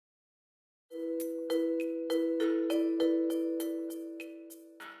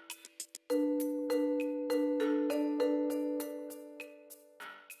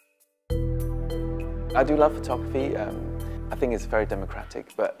I do love photography. I think it's very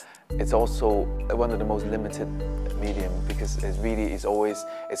democratic, but it's also one of the most limited medium because it really is always,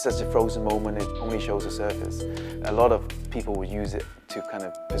 it's such a frozen moment, it only shows the surface. A lot of people will use it to kind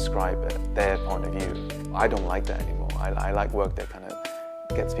of describe their point of view. I don't like that anymore. I like work that kind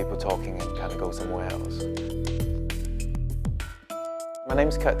of gets people talking and kind of goes somewhere else. My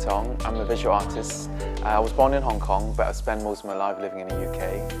name's Tong. I'm a visual artist. I was born in Hong Kong, but I spent most of my life living in the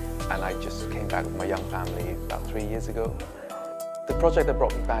UK, and I just came back with my young family about 3 years ago. The project that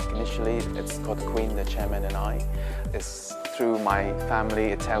brought me back initially, it's called The Queen, the Chairman and I. It's through my family.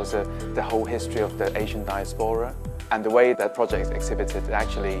 It tells the whole history of the Asian diaspora. And the way that project is exhibited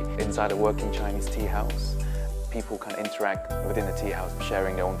actually inside a working Chinese tea house. People can interact within the tea house,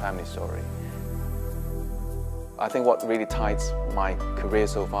 sharing their own family story. I think what really ties my career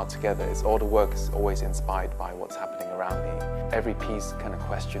so far together is all the work is always inspired by what's happening around me. Every piece kind of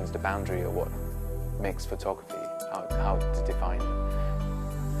questions the boundary of what makes photography, how to define it.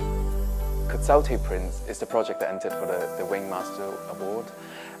 Kursaleté Prints is the project that entered for the WYNG Masters Award.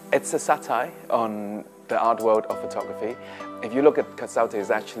 It's a satire on the art world of photography. If you look at Kursaleté, it's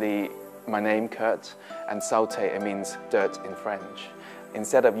actually my name, Kurt, and Salté, it means dirt in French.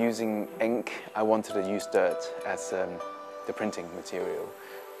 Instead of using ink, I wanted to use dirt as the printing material.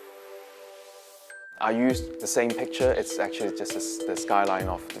 I used the same picture. It's actually just the skyline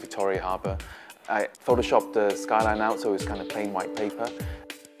of the Victoria Harbour. I photoshopped the skyline out so it's kind of plain white paper.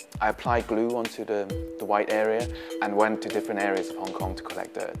 I applied glue onto the white area and went to different areas of Hong Kong to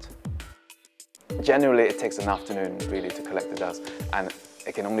collect dirt. Generally, it takes an afternoon really to collect the dust, and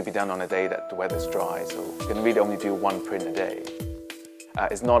it can only be done on a day that the weather's dry, so you can really only do one print a day.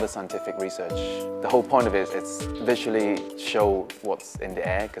 It's not a scientific research. The whole point of it is it's visually show what's in the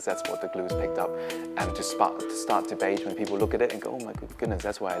air, because that's what the glue's picked up, and to start debate when people look at it and go, oh my goodness,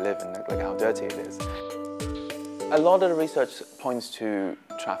 that's where I live, and look how dirty it is. A lot of the research points to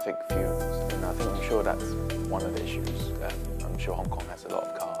traffic fumes, and I'm sure that's one of the issues. I'm sure Hong Kong has a lot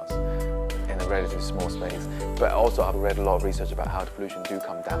of cars in a relatively small space, but also I've read a lot of research about how the pollution do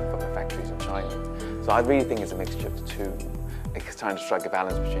come down from the factories in China. So I really think it's a mixture of the two. It's trying to strike a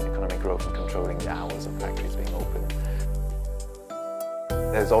balance between economic growth and controlling the hours of factories being open.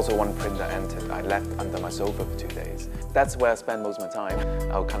 There's also one print that entered. I left under my sofa for 2 days. That's where I spend most of my time.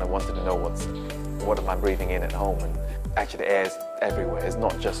 I kind of wanted to know what am I breathing in at home, and actually the air is everywhere. It's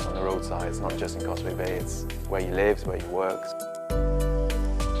not just on the roadside, it's not just in Causeway Bay, it's where you live, it's where you work.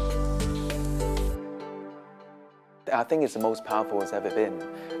 I think it's the most powerful it's ever been.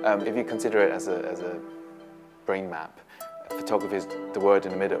 If you consider it as a brain map, photography is the word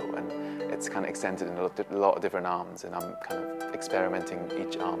in the middle, and it's kind of extended in a lot of different arms, and I'm kind of experimenting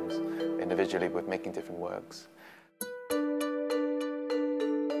each arms individually with making different works.